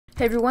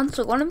Hey everyone,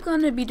 so what I'm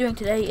going to be doing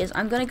today is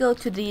I'm going to go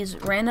to these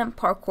random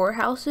parkour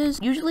houses.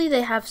 Usually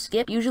they have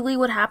skip. Usually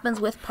what happens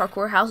with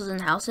parkour houses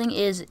and housing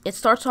is it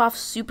starts off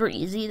super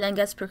easy, then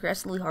gets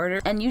progressively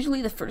harder, and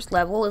usually the first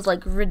level is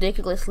like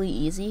ridiculously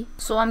easy.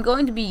 So I'm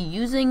going to be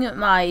using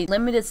my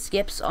limited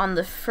skips on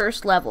the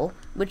first level,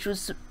 which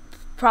was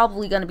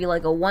probably going to be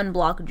like a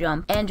 1-block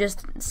jump, and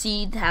just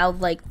see how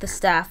like the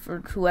staff or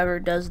whoever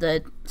does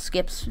the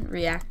skips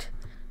react.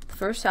 The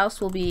first house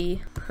will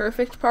be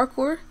perfect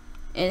parkour.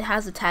 It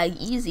has a tag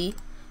easy,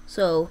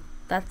 so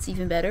that's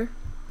even better.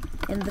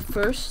 And the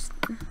first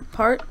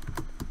part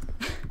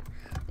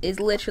is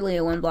literally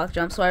a 1-block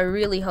jump, so I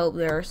really hope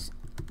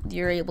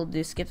you're able to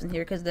do skips in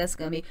here, because that's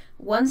gonna be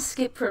 1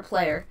 skip per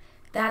player.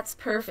 That's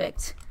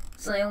perfect.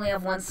 So I only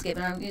have 1 skip,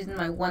 and I'm using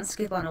my 1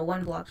 skip on a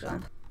 1-block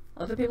jump.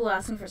 Other people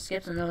asking for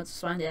skips and no one's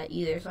responding to that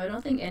either, so I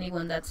don't think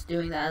anyone that's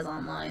doing that is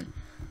online.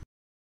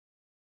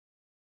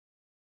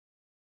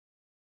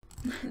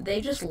 They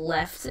just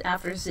left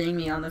after seeing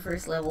me on the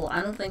first level.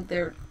 I don't think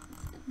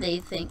they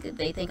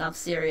think I'm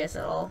serious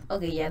at all.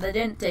 Okay, yeah, they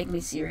didn't take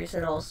me serious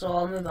at all, so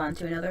I'll move on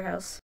to another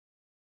house.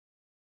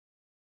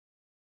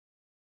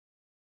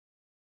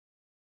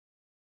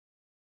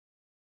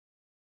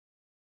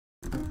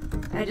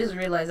 I just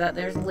realized that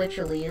there's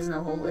literally is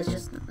no hole, it's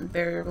just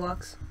barrier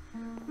blocks.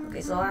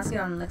 Okay, so I'll ask it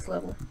on the next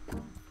level.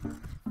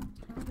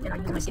 And I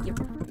use my skip here.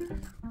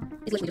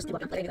 It's literally just 2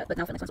 blocks, but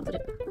now for the next one, so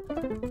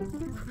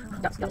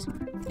Got this.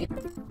 Yeah.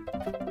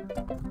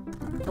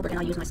 Oh, can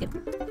I use my skip?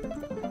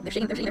 They're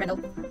shaking their hand, no.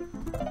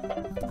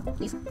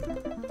 Please.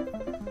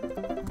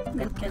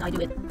 Then can I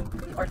do it?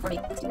 Hard for me.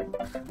 Let's do it.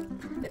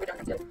 There we go,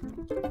 let's do it.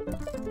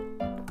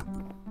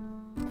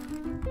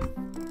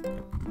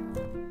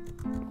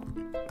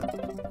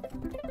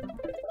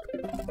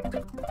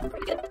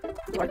 Pretty good.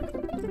 Too hard.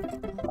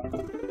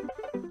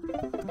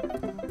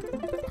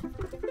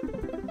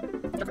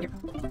 Jump from here.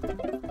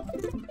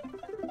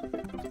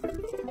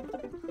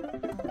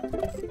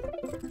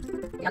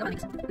 Yeah, I don't know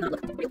how to make this not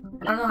look real.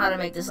 I don't know how to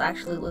make this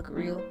actually look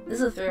real. This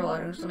is a thrill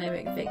water, so maybe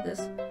I can fake this.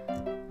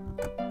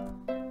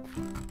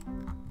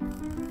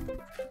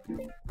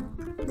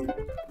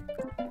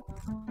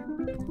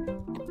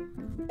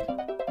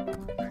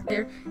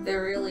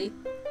 They're really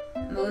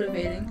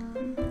motivating.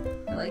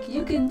 They're like,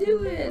 you can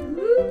do it!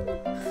 Woo!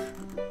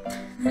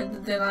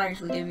 They're not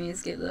actually giving me a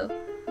skip though.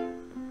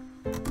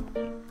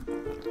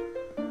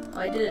 Oh,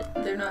 I did it.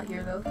 They're not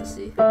here though to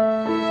see.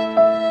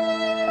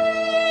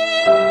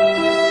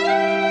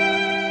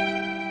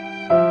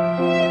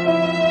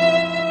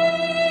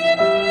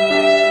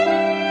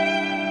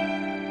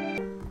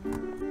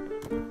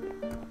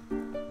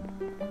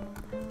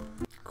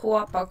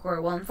 Co-op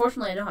parkour. Well,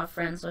 unfortunately I don't have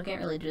friends, so I can't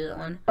really do that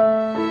one.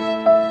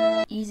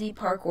 Easy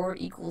parkour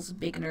equals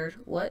big nerd.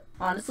 What?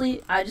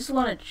 Honestly, I just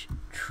want to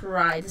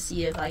try to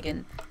see if I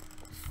can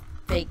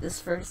fake this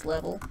first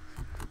level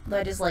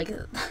by just like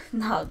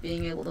not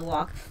being able to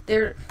walk.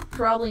 They're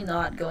probably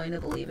not going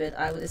to believe it,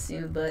 I would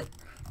assume, but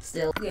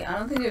still. Okay, I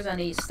don't think there's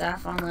any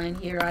staff online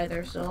here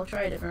either, so I'll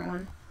try a different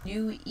one.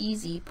 Do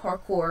easy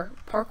parkour.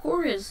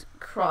 Parkour is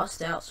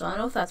crossed out, so I don't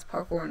know if that's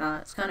parkour or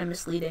not. It's kind of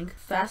misleading.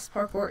 Fast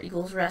parkour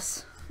equals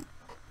rest.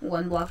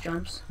 1-block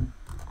jumps.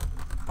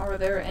 Are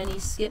there any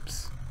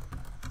skips?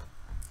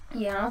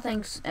 Yeah, I don't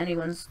think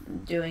anyone's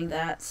doing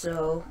that,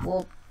 so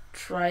we'll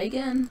try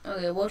again.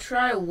 Okay, we'll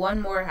try one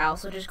more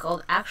house, which is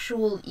called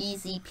Actual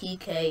Easy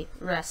PK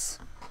Res.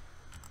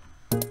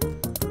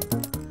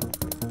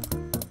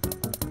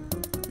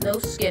 No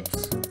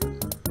skips.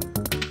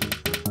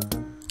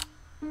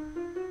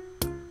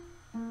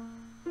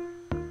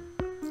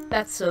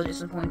 That's so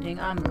disappointing.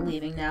 I'm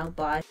leaving now.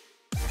 Bye.